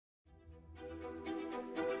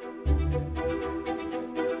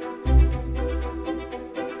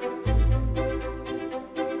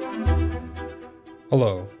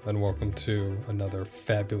Hello, and welcome to another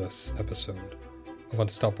fabulous episode of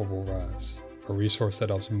Unstoppable Rise, a resource that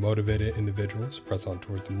helps motivated individuals press on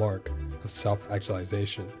towards the mark of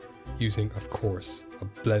self-actualization using, of course, a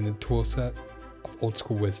blended toolset of old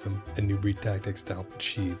school wisdom and new breed tactics to help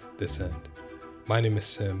achieve this end. My name is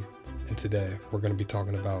Sim, and today we're going to be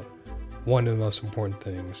talking about one of the most important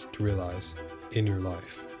things to realize in your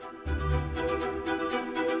life.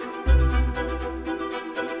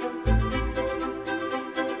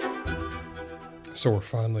 So we're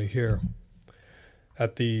finally here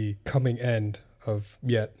at the coming end of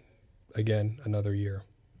yet again another year.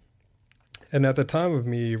 And at the time of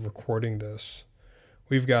me recording this,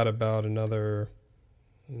 we've got about another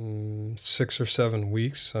 6 or 7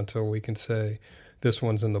 weeks until we can say this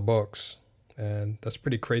one's in the books. And that's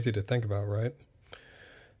pretty crazy to think about, right?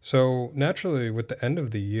 So naturally, with the end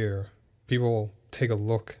of the year, people take a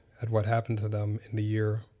look at what happened to them in the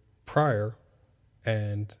year prior,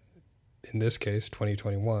 and in this case,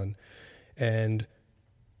 2021, and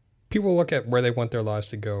people look at where they want their lives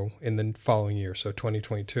to go in the following year, so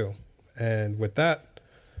 2022. And with that,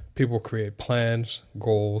 people create plans,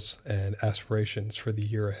 goals, and aspirations for the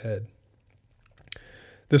year ahead.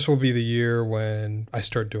 This will be the year when I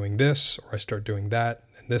start doing this, or I start doing that,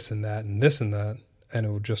 and this and that, and this and that, and it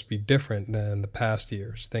will just be different than the past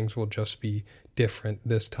years. Things will just be different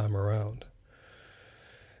this time around.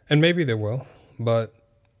 And maybe they will, but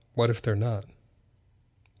what if they're not?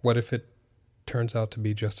 What if it turns out to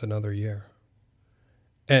be just another year?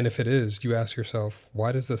 And if it is, you ask yourself,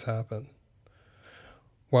 why does this happen?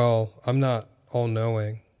 Well, I'm not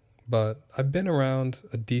all-knowing, but I've been around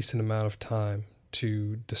a decent amount of time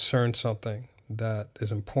to discern something that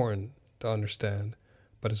is important to understand,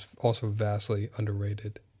 but is also vastly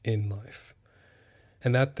underrated in life.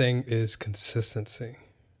 And that thing is consistency.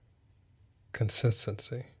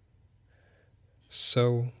 Consistency.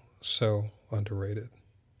 So underrated.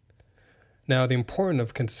 Now, the importance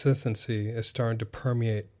of consistency is starting to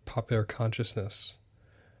permeate popular consciousness,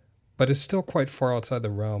 but it's still quite far outside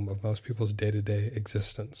the realm of most people's day-to-day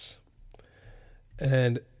existence.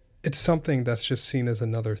 And it's something that's just seen as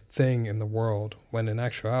another thing in the world, when in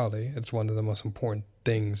actuality, it's one of the most important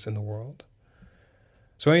things in the world.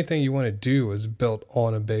 So anything you want to do is built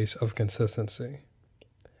on a base of consistency.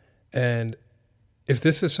 And if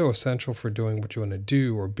this is so essential for doing what you want to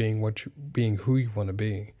do or being who you want to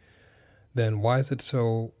be, then why is it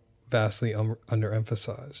so vastly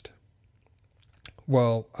underemphasized?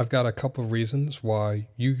 Well, I've got a couple of reasons why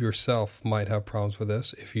you yourself might have problems with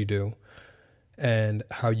this, if you do, and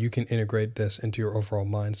how you can integrate this into your overall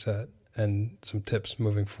mindset and some tips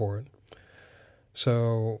moving forward.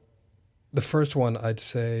 So the first one I'd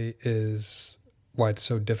say is why it's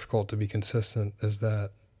so difficult to be consistent is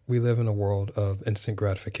that we live in a world of instant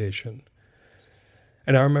gratification.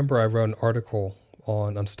 And I remember I wrote an article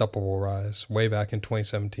on Unstoppable Rise way back in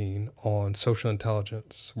 2017 on social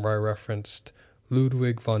intelligence, where I referenced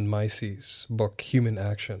Ludwig von Mises' book, Human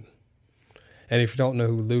Action. And if you don't know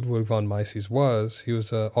who Ludwig von Mises was, he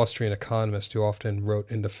was an Austrian economist who often wrote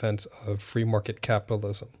in defense of free market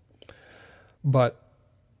capitalism. But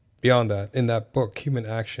beyond that, in that book, Human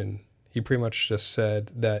Action, he pretty much just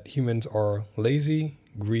said that humans are lazy,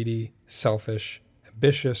 greedy, selfish,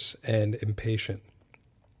 ambitious, and impatient.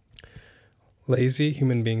 Lazy,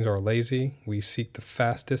 human beings are lazy. We seek the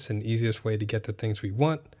fastest and easiest way to get the things we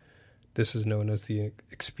want. This is known as the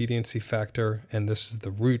expediency factor, and this is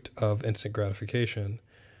the root of instant gratification.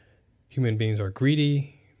 Human beings are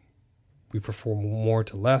greedy. We prefer more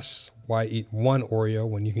to less. Why eat one Oreo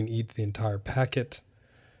when you can eat the entire packet?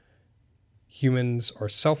 Humans are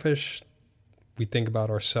selfish. We think about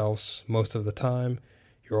ourselves most of the time.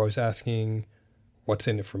 You're always asking, what's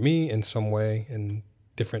in it for me in some way in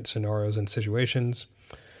different scenarios and situations.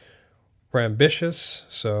 We're ambitious,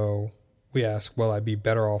 so we ask, will I be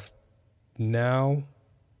better off now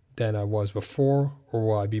than I was before, or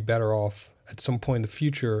will I be better off at some point in the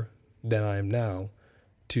future than I am now,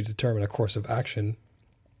 to determine a course of action.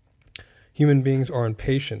 Human beings are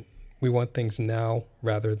impatient. We want things now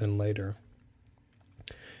rather than later.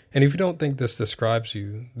 And if you don't think this describes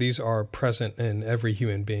you, these are present in every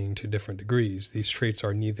human being to different degrees. These traits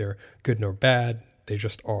are neither good nor bad. They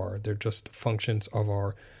just are. They're just functions of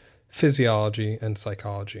our physiology and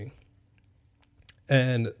psychology.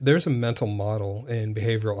 And there's a mental model in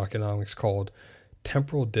behavioral economics called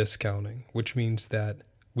temporal discounting, which means that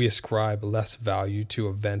we ascribe less value to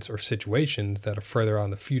events or situations that are further out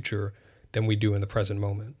in the future than we do in the present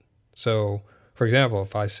moment. So, for example,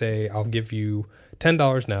 if I say I'll give you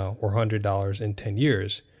 $10 now or $100 in 10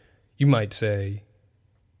 years, you might say,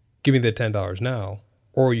 give me the $10 now.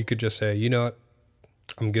 Or you could just say, you know what,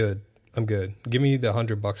 I'm good. I'm good. Give me the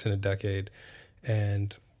 $100 in a decade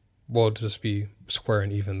and we'll just be square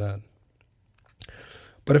and even then.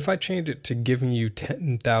 But if I change it to giving you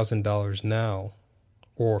 $10,000 now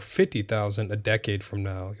or $50,000 a decade from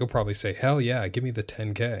now, you'll probably say, hell yeah, give me the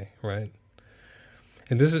 10K, right?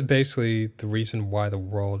 And this is basically the reason why the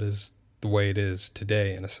world is the way it is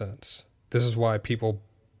today, in a sense. This is why people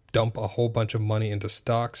dump a whole bunch of money into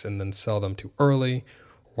stocks and then sell them too early,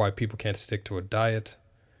 why people can't stick to a diet,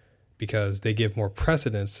 because they give more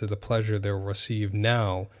precedence to the pleasure they'll receive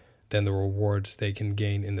now than the rewards they can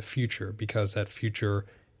gain in the future, because that future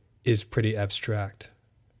is pretty abstract.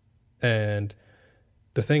 And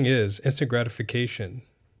the thing is, the instant gratification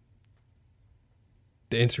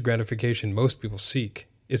most people seek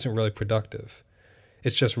isn't really productive.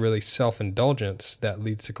 It's just really self-indulgence that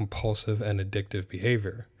leads to compulsive and addictive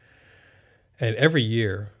behavior. And every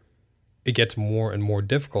year, it gets more and more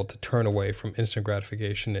difficult to turn away from instant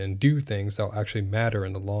gratification and do things that will actually matter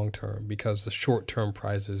in the long term, because the short-term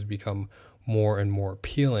prizes become more and more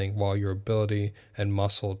appealing while your ability and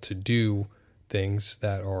muscle to do things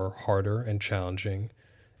that are harder and challenging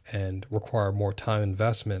and require more time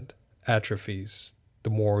investment atrophies the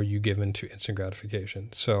more you give into instant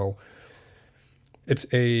gratification. So it's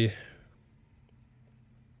a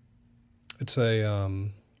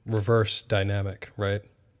reverse dynamic, right?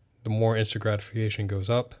 The more instant gratification goes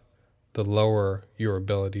up, the lower your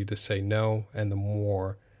ability to say no, and the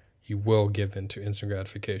more you will give into instant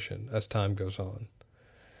gratification as time goes on.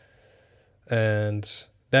 And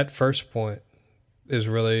that first point is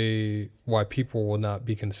really why people will not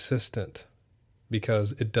be consistent,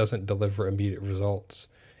 because it doesn't deliver immediate results.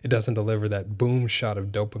 It doesn't deliver that boom shot of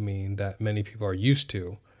dopamine that many people are used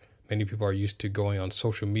to. Many people are used to going on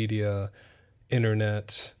social media,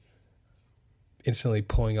 internet, instantly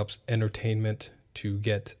pulling up entertainment to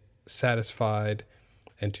get satisfied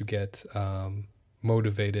and to get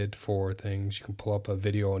motivated for things. You can pull up a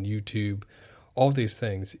video on YouTube, all these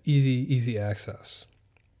things, easy access.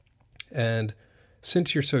 And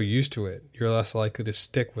since you're so used to it, you're less likely to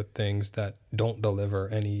stick with things that don't deliver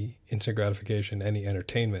any instant gratification, any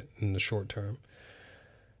entertainment in the short term.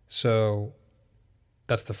 So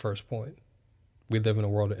that's the first point. We live in a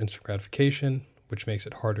world of instant gratification, which makes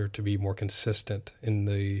it harder to be more consistent in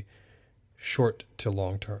the short to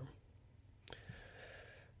long term.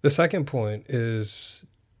 The second point is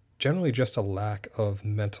generally just a lack of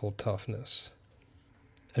mental toughness.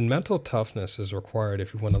 And mental toughness is required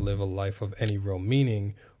if you want to live a life of any real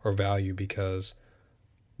meaning or value, because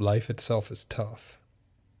life itself is tough.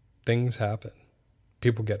 Things happen.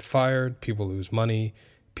 People get fired, people lose money,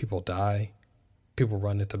 people die, people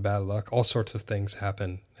run into bad luck. All sorts of things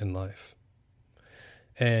happen in life.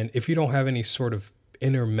 And if you don't have any sort of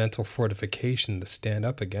inner mental fortification to stand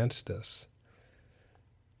up against this,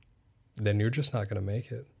 then you're just not going to make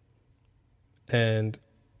it. And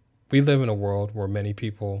we live in a world where many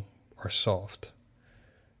people are soft.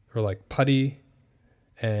 They're like putty,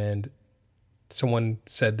 and someone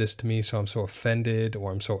said this to me, so I'm so offended,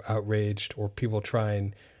 or I'm so outraged, or people try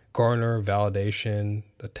and garner validation,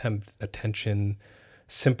 attempt attention,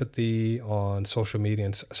 sympathy on social media,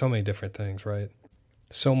 and so many different things, right?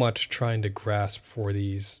 So much trying to grasp for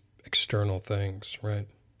these external things, right?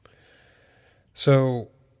 So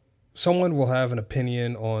someone will have an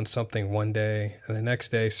opinion on something one day, and the next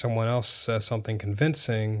day someone else says something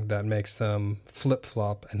convincing that makes them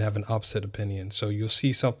flip-flop and have an opposite opinion. So you'll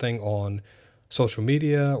see something on social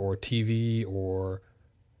media or TV or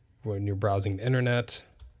when you're browsing the internet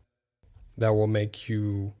that will make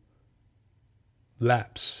you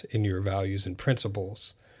lapse in your values and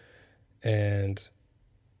principles and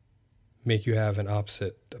make you have an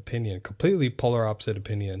opposite opinion, completely polar opposite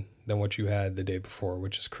opinion than what you had the day before,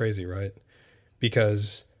 which is crazy, right?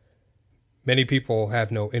 Because many people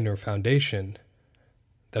have no inner foundation.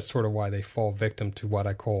 That's sort of why they fall victim to what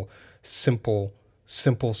I call simple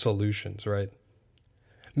solutions, right?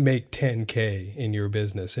 Make 10K in your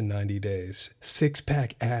business in 90 days.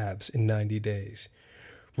 6-pack abs in 90 days.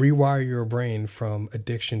 Rewire your brain from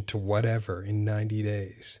addiction to whatever in 90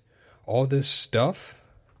 days. All this stuff,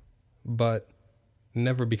 but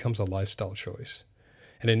never becomes a lifestyle choice.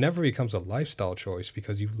 And it never becomes a lifestyle choice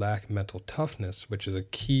because you lack mental toughness, which is a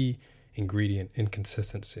key ingredient in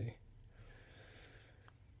consistency.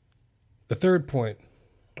 The third point,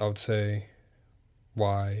 I would say,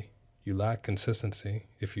 why you lack consistency,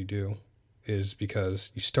 if you do, is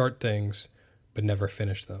because you start things but never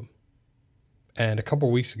finish them. And a couple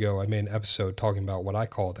weeks ago, I made an episode talking about what I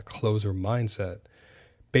call the closer mindset,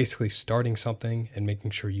 basically starting something and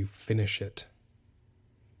making sure you finish it.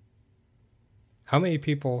 How many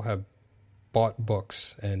people have bought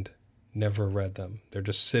books and never read them. They're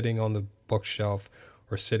just sitting on the bookshelf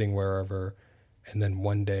or sitting wherever, and then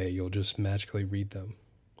one day you'll just magically read them.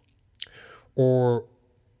 Or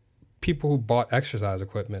people who bought exercise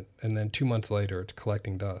equipment and then 2 months later it's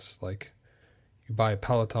collecting dust. Like you buy a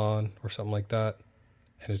Peloton or something like that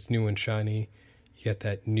and it's new and shiny. You get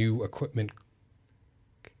that new equipment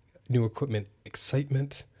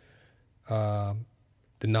excitement, the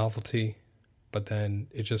novelty, but then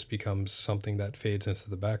it just becomes something that fades into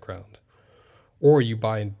the background. Or you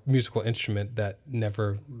buy a musical instrument that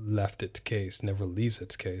never left its case, never leaves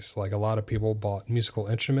its case. Like a lot of people bought musical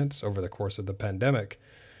instruments over the course of the pandemic,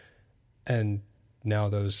 and now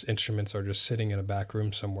those instruments are just sitting in a back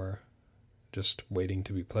room somewhere, just waiting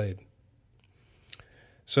to be played.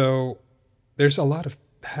 So there's a lot of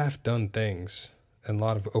half-done things and a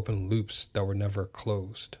lot of open loops that were never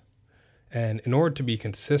closed. And in order to be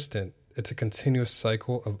consistent, it's a continuous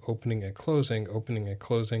cycle of opening and closing, opening and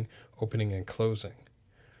closing, opening and closing.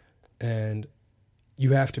 And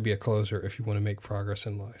you have to be a closer if you want to make progress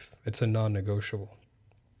in life. It's a non-negotiable.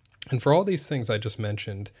 And for all these things I just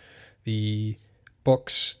mentioned, the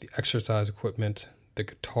books, the exercise equipment, the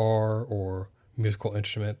guitar or musical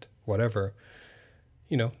instrument, whatever,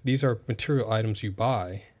 these are material items you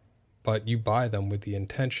buy, but you buy them with the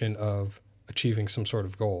intention of achieving some sort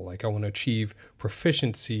of goal. Like I want to achieve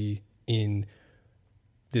proficiency in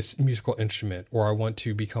this musical instrument, or I want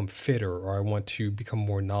to become fitter, or I want to become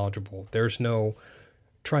more knowledgeable. There's no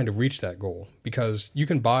trying to reach that goal, because you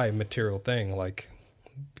can buy a material thing like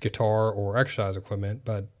guitar or exercise equipment,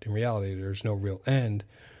 but in reality, there's no real end.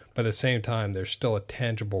 But at the same time, there's still a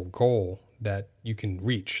tangible goal that you can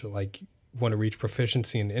reach. Like you want to reach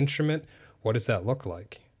proficiency in an instrument. What does that look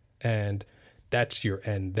like? And that's your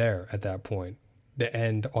end there at that point, the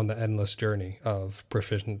end on the endless journey of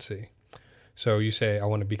proficiency. So you say, I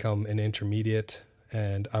want to become an intermediate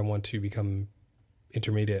and I want to become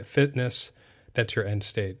intermediate fitness. That's your end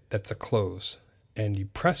state. That's a close. And you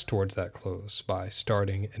press towards that close by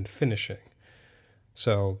starting and finishing.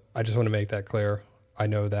 So I just want to make that clear. I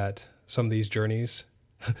know that some of these journeys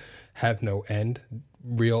have no end,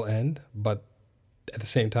 real end, but at the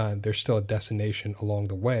same time, there's still a destination along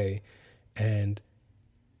the way. And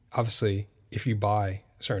obviously, if you buy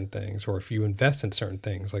certain things or if you invest in certain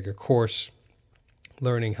things, like a course,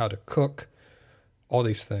 learning how to cook, all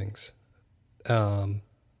these things,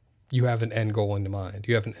 you have an end goal in mind.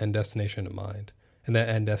 You have an end destination in mind. And that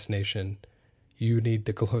end destination, you need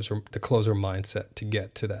the closer mindset to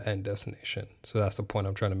get to that end destination. So that's the point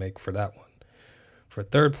I'm trying to make for that one. For a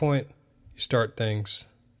third point, you start things,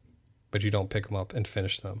 but you don't pick them up and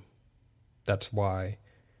finish them. That's why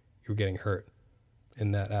you're getting hurt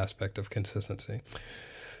in that aspect of consistency.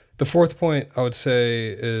 The fourth point I would say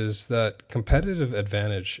is that competitive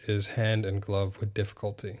advantage is hand in glove with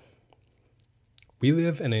difficulty. We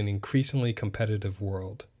live in an increasingly competitive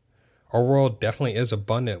world. Our world definitely is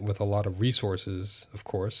abundant with a lot of resources, of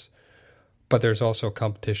course, but there's also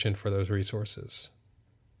competition for those resources.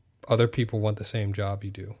 Other people want the same job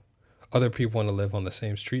you do. Other people want to live on the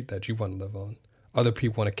same street that you want to live on. Other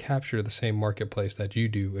people want to capture the same marketplace that you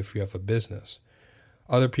do if you have a business.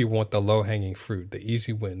 Other people want the low-hanging fruit, the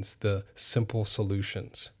easy wins, the simple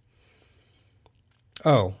solutions.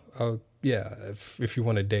 Oh yeah, if you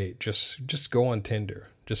want to date, just go on Tinder.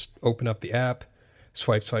 Just open up the app,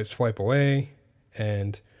 swipe away,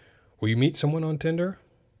 and will you meet someone on Tinder?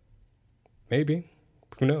 Maybe.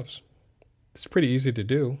 Who knows? It's pretty easy to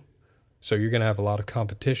do. So you're going to have a lot of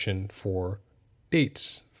competition for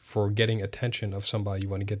dates, for getting attention of somebody you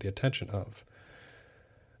want to get the attention of.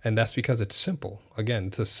 And that's because it's simple. Again,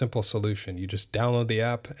 it's a simple solution. You just download the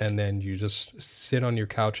app and then you just sit on your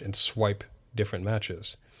couch and swipe different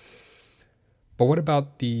matches. But what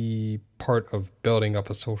about the part of building up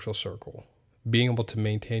a social circle? Being able to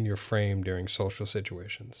maintain your frame during social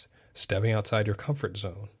situations, stepping outside your comfort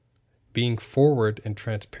zone, being forward and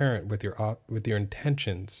transparent with your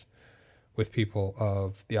intentions with people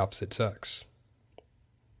of the opposite sex.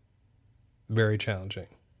 Very challenging,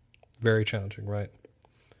 right?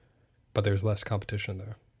 But there's less competition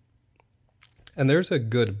there. And there's a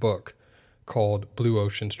good book called Blue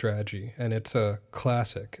Ocean Strategy, and it's a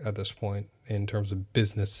classic at this point in terms of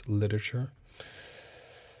business literature.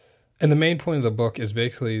 And the main point of the book is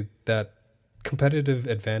basically that competitive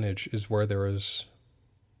advantage is where there is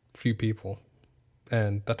few people.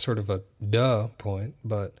 And that's sort of a duh point,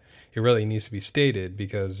 but it really needs to be stated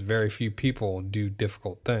because very few people do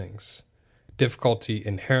difficult things. Difficulty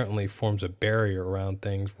inherently forms a barrier around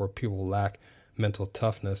things where people lack mental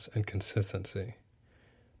toughness and consistency.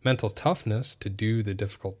 mental toughness to do the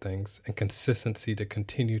difficult things, and consistency to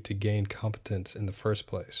continue to gain competence in the first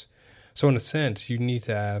place. So in a sense, you need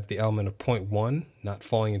to have the element of point one, not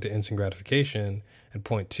falling into instant gratification, and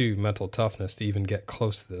point two, mental toughness to even get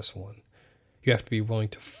close to this one. You have to be willing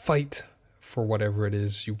to fight for whatever it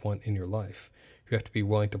is you want in your life. You have to be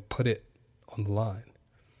willing to put it on the line.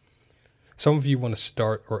 Some of you want to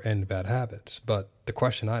start or end bad habits, but the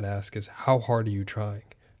question I'd ask is, how hard are you trying?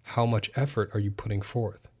 How much effort are you putting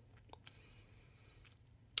forth?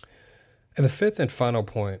 And the fifth and final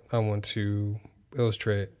point I want to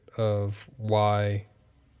illustrate of why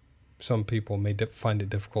some people may find it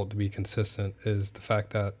difficult to be consistent is the fact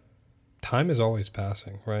that time is always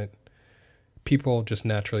passing, right? People just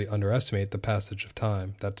naturally underestimate the passage of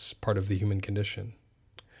time. That's part of the human condition.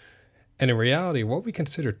 And in reality, what we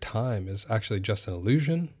consider time is actually just an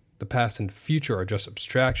illusion. The past and future are just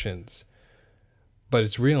abstractions. But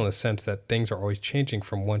it's real in the sense that things are always changing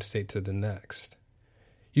from one state to the next.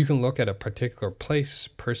 You can look at a particular place,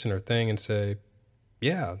 person, or thing and say,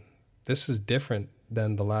 yeah, this is different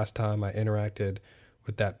than the last time I interacted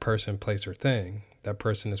with that person, place, or thing. That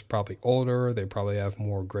person is probably older. They probably have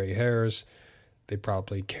more gray hairs. They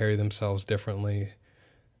probably carry themselves differently.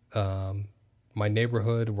 My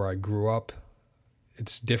neighborhood where I grew up,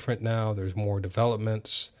 it's different now. There's more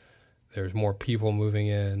developments. There's more people moving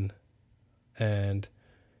in. And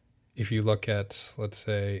if you look at, let's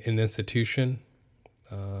say, an institution,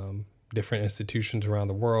 different institutions around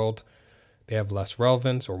the world, they have less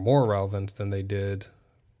relevance or more relevance than they did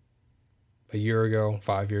a year ago,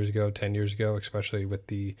 5 years ago, 10 years ago, especially with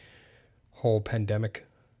the whole pandemic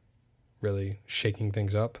really shaking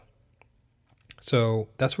things up. So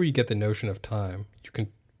that's where you get the notion of time. You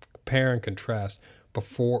can compare and contrast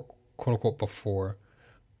before, quote unquote,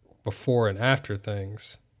 before and after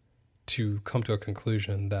things to come to a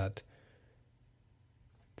conclusion that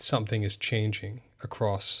something is changing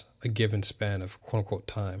across a given span of quote unquote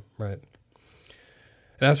time, right?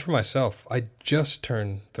 And as for myself, I just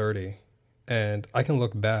turned 30, and I can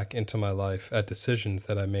look back into my life at decisions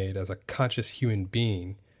that I made as a conscious human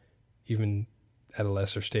being, even at a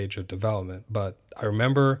lesser stage of development. But I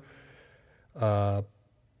remember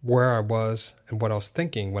where I was and what I was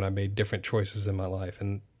thinking when I made different choices in my life.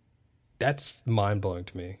 And that's mind-blowing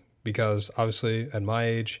to me because obviously at my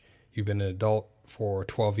age, you've been an adult for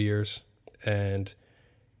 12 years and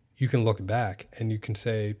you can look back and you can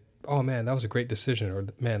say, oh man, that was a great decision, or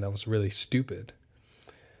man, that was really stupid.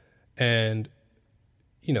 And,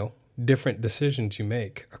 you know, different decisions you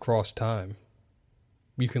make across time,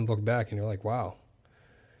 you can look back and you're like, wow,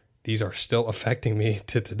 these are still affecting me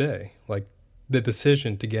to today. Like the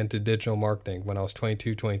decision to get into digital marketing when I was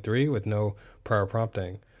 22, 23 with no prior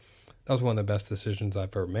prompting, that was one of the best decisions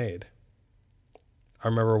I've ever made. I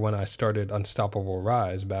remember when I started Unstoppable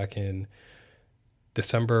Rise back in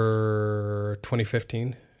December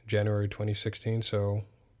 2015, January 2016, so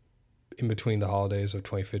in between the holidays of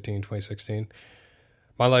 2015, 2016.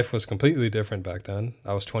 My life was completely different back then.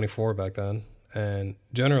 I was 24 back then, and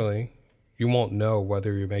generally, you won't know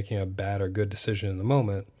whether you're making a bad or good decision in the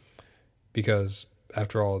moment because,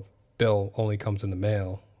 after all, bill only comes in the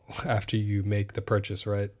mail after you make the purchase,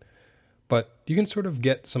 right? But you can sort of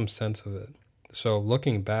get some sense of it. So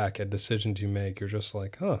looking back at decisions you make, you're just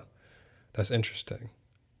like, huh, that's interesting.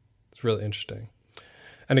 It's really interesting.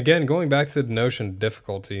 And again, going back to the notion of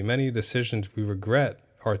difficulty, many decisions we regret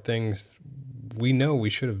are things we know we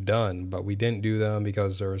should have done, but we didn't do them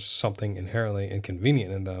because there was something inherently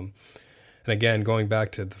inconvenient in them. And again, going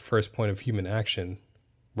back to the first point of human action,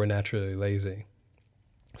 we're naturally lazy.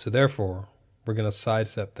 So therefore, we're going to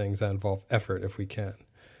sidestep things that involve effort if we can.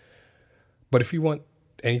 But if you want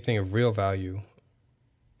anything of real value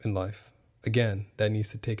in life, again, that needs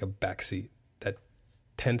to take a backseat. That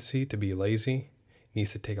tendency to be lazy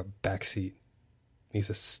needs to take a backseat. Needs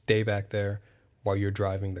to stay back there while you're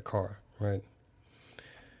driving the car, right?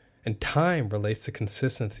 And time relates to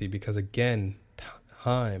consistency because, again,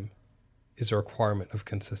 time is a requirement of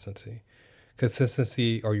consistency.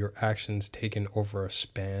 Consistency are your actions taken over a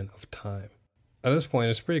span of time. At this point,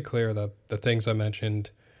 it's pretty clear that the things I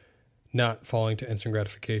mentioned, not falling to instant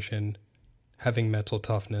gratification, having mental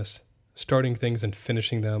toughness, starting things and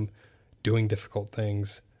finishing them, doing difficult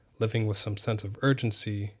things, living with some sense of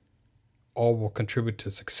urgency, all will contribute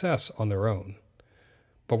to success on their own.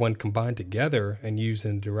 But when combined together and used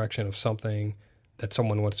in the direction of something that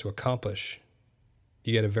someone wants to accomplish,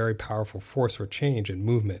 you get a very powerful force for change and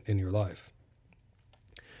movement in your life.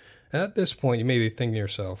 And at this point, you may be thinking to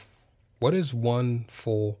yourself, what is one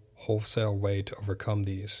full, wholesale way to overcome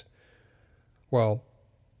these? Well,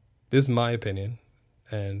 this is my opinion,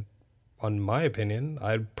 and on my opinion,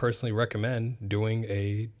 I'd personally recommend doing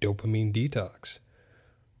a dopamine detox.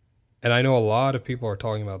 And I know a lot of people are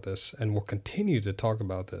talking about this and will continue to talk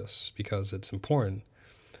about this because it's important.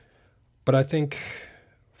 But I think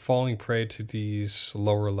falling prey to these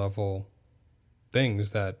lower level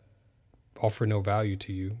things that offer no value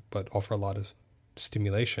to you, but offer a lot of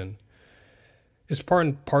stimulation, is part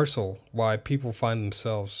and parcel why people find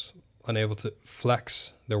themselves unable to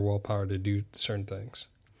flex their willpower to do certain things.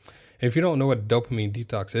 And if you don't know what dopamine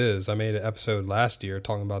detox is, I made an episode last year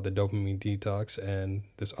talking about the dopamine detox and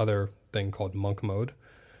this other thing called monk mode.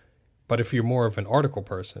 But if you're more of an article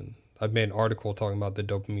person, I've made an article talking about the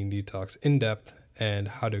dopamine detox in depth and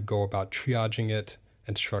how to go about triaging it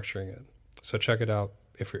and structuring it. So check it out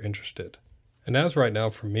if you're interested. And as right now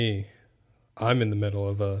for me, I'm in the middle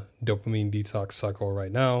of a dopamine detox cycle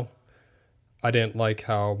right now. I didn't like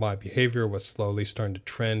how my behavior was slowly starting to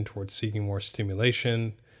trend towards seeking more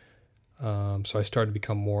stimulation. So I started to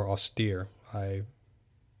become more austere. I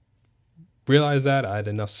realized that I had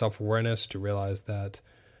enough self-awareness to realize that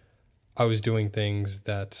I was doing things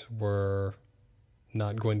that were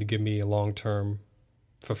not going to give me a long-term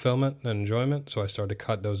fulfillment and enjoyment. So I started to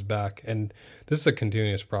cut those back. And this is a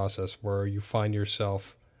continuous process where you find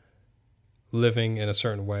yourself living in a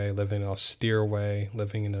certain way, living in an austere way,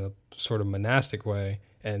 living in a sort of monastic way,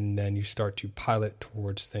 and then you start to pilot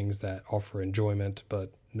towards things that offer enjoyment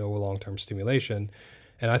but no long-term stimulation.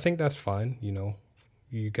 And I think that's fine. You know,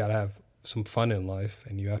 you got to have some fun in life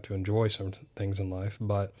and you have to enjoy some things in life.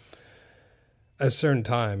 But at a certain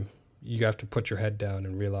time, you have to put your head down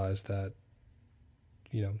and realize that,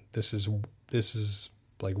 you know, this is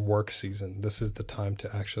like work season. This is the time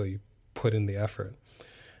to actually put in the effort.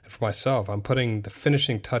 And for myself, I'm putting the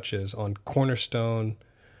finishing touches on Cornerstone.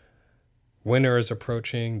 Winter is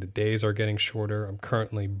approaching. The days are getting shorter. I'm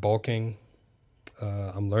currently bulking.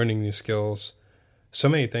 I'm learning new skills. So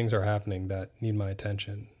many things are happening that need my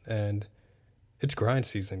attention. And it's grind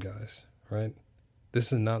season, guys, right?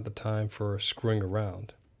 This is not the time for screwing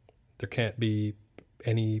around. There can't be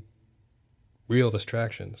any real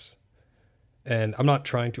distractions. And I'm not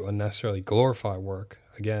trying to unnecessarily glorify work.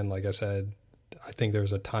 Again, like I said, I think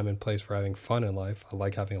there's a time and place for having fun in life. I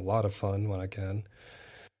like having a lot of fun when I can.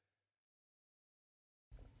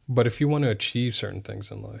 But if you want to achieve certain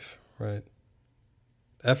things in life, right,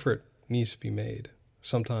 effort needs to be made.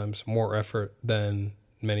 Sometimes more effort than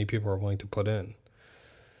many people are willing to put in.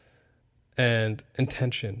 And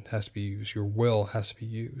intention has to be used. Your will has to be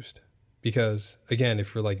used. Because, again,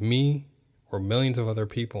 if you're like me or millions of other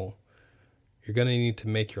people, you're going to need to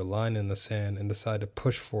make your line in the sand and decide to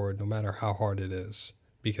push forward no matter how hard it is.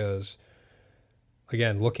 Because,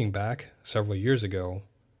 again, looking back several years ago,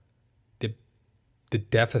 the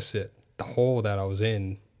deficit, the hole that I was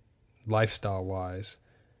in lifestyle-wise,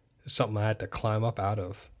 is something I had to climb up out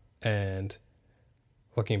of. And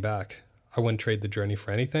looking back, I wouldn't trade the journey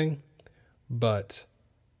for anything. But,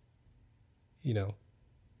 you know,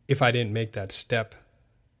 if I didn't make that step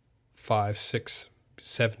 5, 6,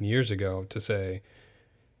 7 years ago to say,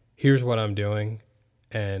 here's what I'm doing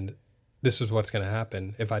and this is what's going to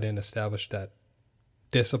happen, if I didn't establish that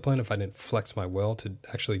discipline, if I didn't flex my will to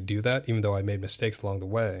actually do that, even though I made mistakes along the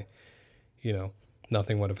way, you know,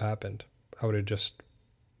 nothing would have happened. I would have just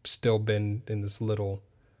still been in this little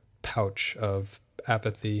pouch of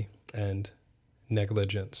apathy and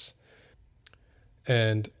negligence.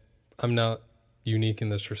 And I'm not unique in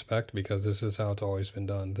this respect because this is how it's always been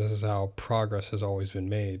done. This is how progress has always been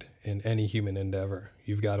made in any human endeavor.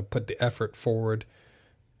 You've got to put the effort forward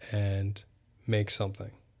and make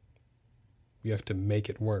something. You have to make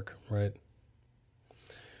it work, right?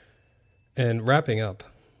 And wrapping up,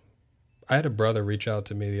 I had a brother reach out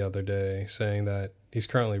to me the other day saying that he's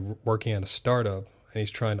currently working at a startup and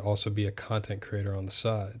he's trying to also be a content creator on the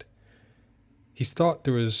side. He's thought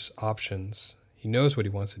through his options. He knows what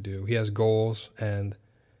he wants to do. He has goals, and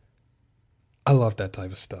I love that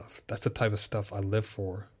type of stuff. That's the type of stuff I live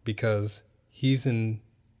for because he's in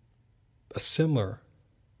a similar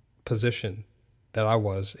position that I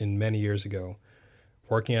was in many years ago,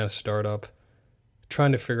 working at a startup,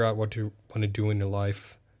 trying to figure out what you want to do in your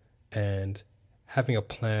life, and having a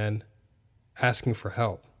plan, asking for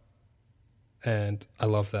help. And I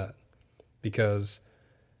love that because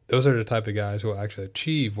those are the type of guys who will actually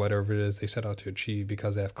achieve whatever it is they set out to achieve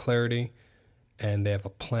because they have clarity and they have a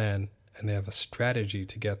plan and they have a strategy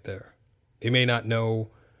to get there. They may not know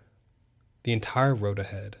the entire road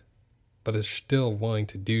ahead, but they're still willing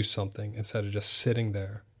to do something instead of just sitting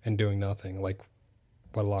there and doing nothing, like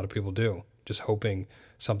what a lot of people do, just hoping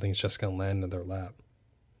something's just going to land in their lap.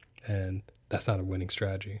 And that's not a winning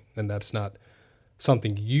strategy. And that's not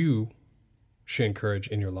something you should encourage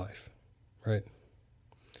in your life, right?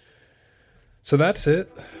 So that's it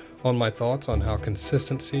on my thoughts on how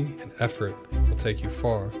consistency and effort will take you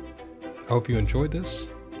far. I hope you enjoyed this.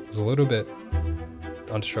 It was a little bit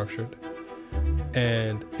unstructured.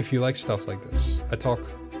 And if you like stuff like this, I talk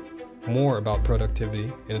more about productivity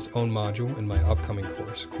in its own module in my upcoming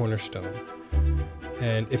course, Cornerstone.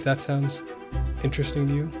 And if that sounds interesting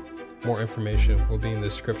to you, more information will be in the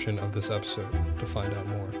description of this episode to find out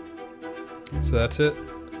more. So that's it.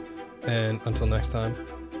 And until next time,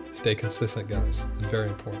 stay consistent, guys. It's very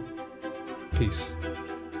important. Peace.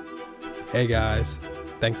 Hey, guys.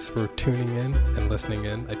 Thanks for tuning in and listening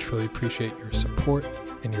in. I truly appreciate your support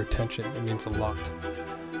and your attention. It means a lot.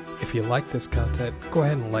 If you like this content, go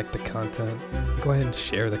ahead and like the content. Go ahead and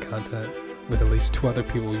share the content with at least 2 other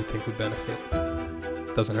people you think would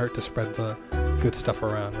benefit. Doesn't hurt to spread the good stuff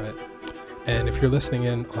around, right? And if you're listening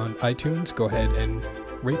in on iTunes, go ahead and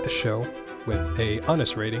rate the show with a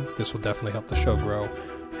honest rating. This will definitely help the show grow,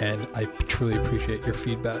 and I truly appreciate your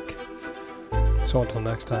feedback. So until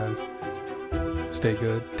next time, stay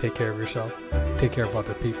good, take care of yourself, take care of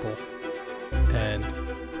other people, and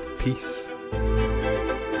peace.